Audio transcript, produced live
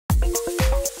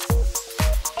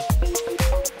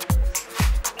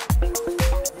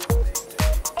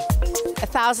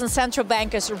1,000 central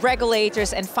bankers,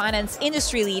 regulators and finance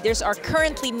industry leaders are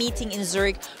currently meeting in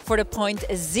Zurich for the Point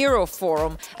Zero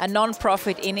Forum, a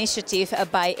non-profit initiative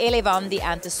by Elevandi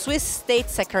and the Swiss State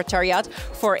Secretariat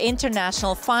for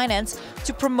International Finance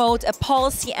to promote a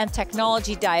policy and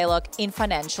technology dialogue in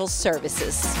financial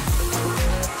services.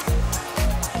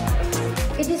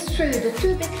 It is true, the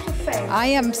too big to fail. I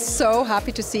am so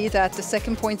happy to see that the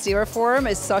second Point Zero Forum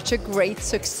is such a great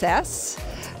success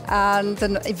and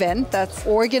an event that's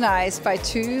organized by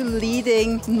two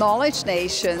leading knowledge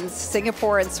nations,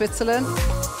 Singapore and Switzerland.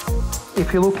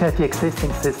 If you look at the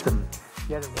existing system,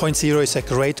 Point Zero is a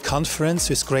great conference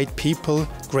with great people,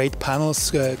 great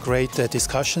panels, great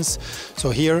discussions. So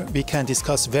here we can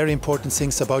discuss very important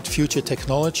things about future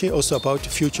technology, also about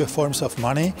future forms of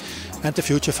money and the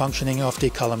future functioning of the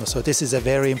economy. So this is a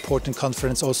very important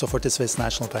conference also for the Swiss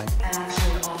National Bank.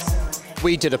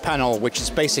 We did a panel which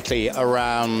is basically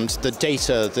around the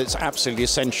data that's absolutely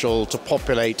essential to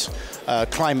populate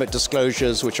climate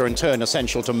disclosures, which are in turn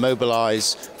essential to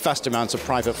mobilize vast amounts of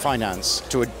private finance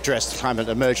to address the climate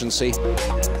emergency.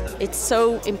 It's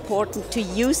so important to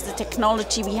use the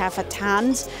technology we have at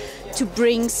hand to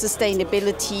bring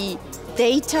sustainability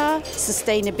data,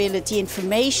 sustainability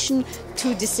information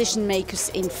to decision makers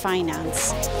in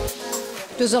finance.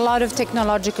 There's a lot of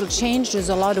technological change, there's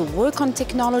a lot of work on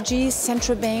technology,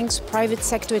 central banks, private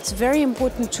sector. It's very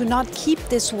important to not keep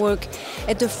this work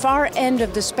at the far end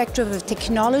of the spectrum of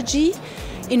technology,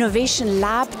 innovation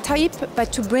lab type,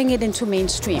 but to bring it into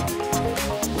mainstream.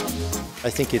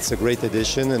 I think it's a great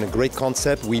addition and a great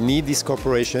concept. We need this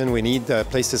cooperation, we need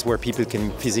places where people can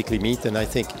physically meet, and I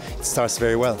think it starts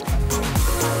very well.